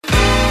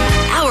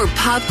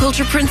pop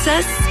culture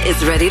princess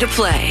is ready to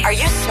play. Are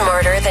you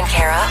smarter than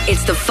Kara?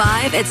 It's the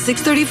 5 at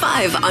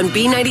 6:35 on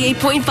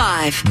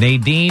B98.5.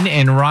 Nadine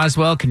and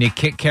Roswell, can you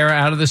kick Kara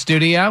out of the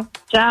studio?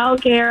 Ciao,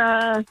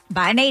 Kara.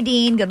 Bye,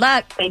 Nadine. Good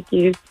luck. Thank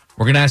you.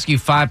 We're going to ask you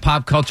 5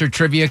 pop culture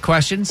trivia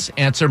questions.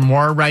 Answer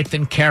more right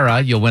than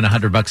Kara, you'll win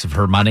 $100 of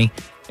her money.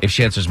 If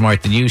she answers more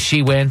right than you,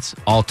 she wins.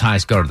 All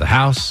ties go to the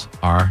house.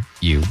 Are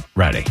you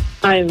ready?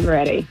 I'm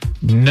ready.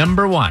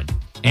 Number 1.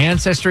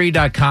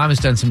 Ancestry.com has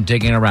done some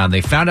digging around.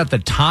 They found out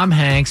that Tom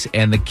Hanks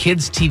and the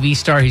kids' TV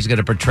star he's going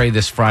to portray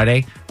this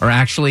Friday are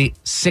actually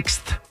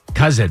 6th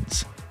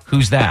cousins.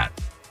 Who's that?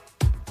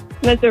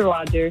 Mr.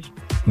 Rogers.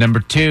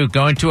 Number 2,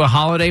 going to a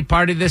holiday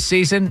party this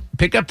season?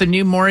 Pick up the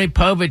new Maury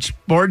Povich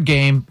board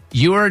game,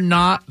 You Are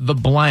Not the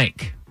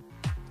Blank.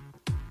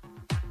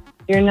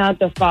 You're not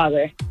the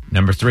father.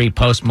 Number 3,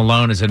 Post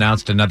Malone has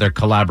announced another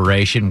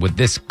collaboration with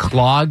this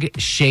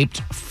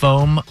clog-shaped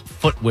foam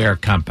footwear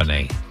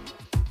company.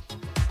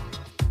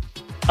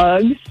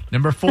 Uggs.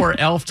 Number 4,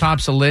 Elf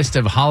tops a list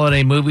of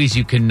holiday movies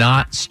you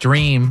cannot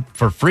stream,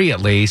 for free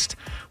at least.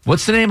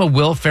 What's the name of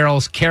Will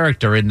Ferrell's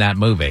character in that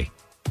movie?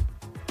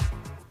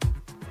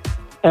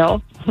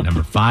 Elf.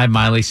 Number 5,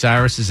 Miley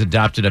Cyrus has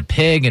adopted a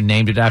pig and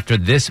named it after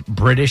this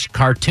British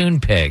cartoon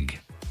pig.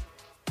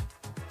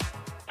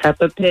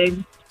 Peppa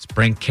Pig. Let's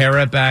bring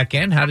Kara back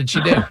in. How did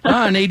she do?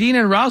 Nadine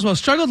and Roswell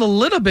struggled a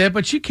little bit,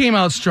 but you came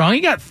out strong.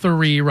 You got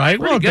 3 right.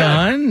 Pretty well good.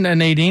 done,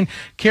 Nadine.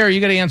 Kara, you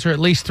got to answer at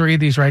least 3 of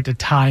these right to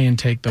tie and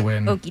take the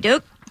win. Okie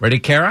doke. Ready,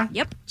 Kara?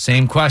 Yep.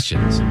 Same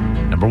questions.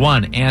 Number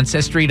 1,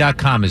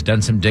 Ancestry.com has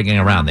done some digging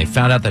around. They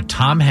found out that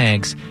Tom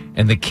Hanks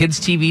and the kids'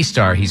 TV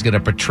star he's going to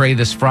portray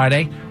this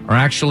Friday are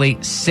actually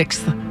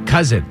 6th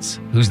cousins.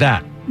 Who's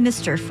that?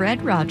 Mr.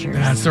 Fred Rogers.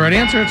 That's the right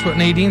answer. It's what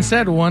Nadine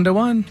said,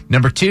 1-1.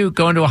 Number 2,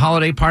 going to a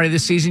holiday party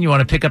this season, you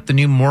want to pick up the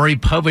new Maury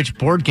Povich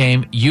board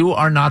game, You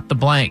Are Not the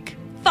Blank.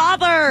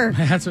 Father.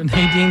 That's what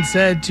Nadine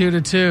said,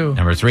 2-2.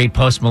 Number 3,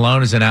 Post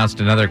Malone has announced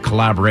another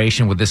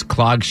collaboration with this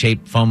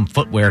clog-shaped foam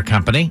footwear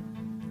company.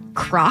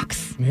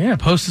 Crocs. Yeah,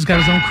 Post has got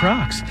his own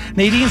Crocs.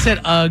 Nadine said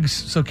Uggs,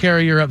 so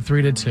Kara, you're up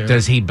 3-2.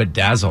 Does he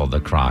bedazzle the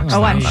Crocs?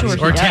 Oh, I'm though? sure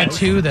he or does.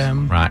 tattoo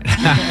them. Right.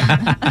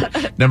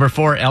 Number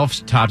 4,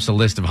 Elf tops a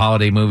list of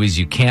holiday movies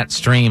you can't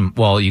stream.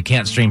 Well, you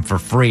can't stream for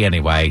free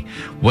anyway.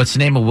 What's the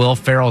name of Will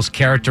Ferrell's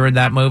character in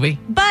that movie?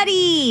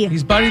 Buddy.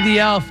 He's Buddy the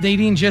Elf.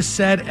 Nadine just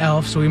said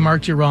Elf, so we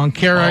marked you wrong.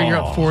 Kara, you're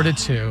up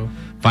 4-2.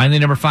 Finally,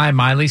 number 5,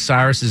 Miley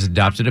Cyrus has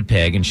adopted a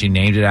pig, and she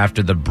named it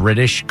after the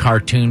British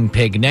cartoon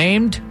pig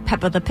named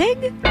Peppa the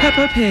Pig.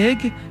 Peppa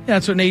Pig. Yeah,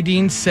 that's what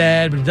Nadine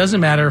said, but it doesn't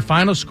matter.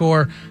 Final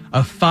score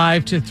of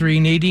 5-3.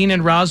 Nadine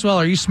and Roswell,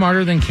 are you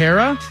smarter than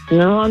Kara?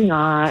 No, I'm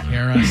not.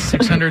 Kara,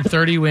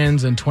 630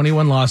 wins and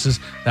 21 losses.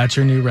 That's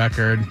your new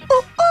record.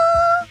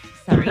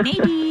 Sorry,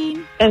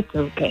 Nadine. It's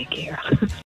okay, Kara.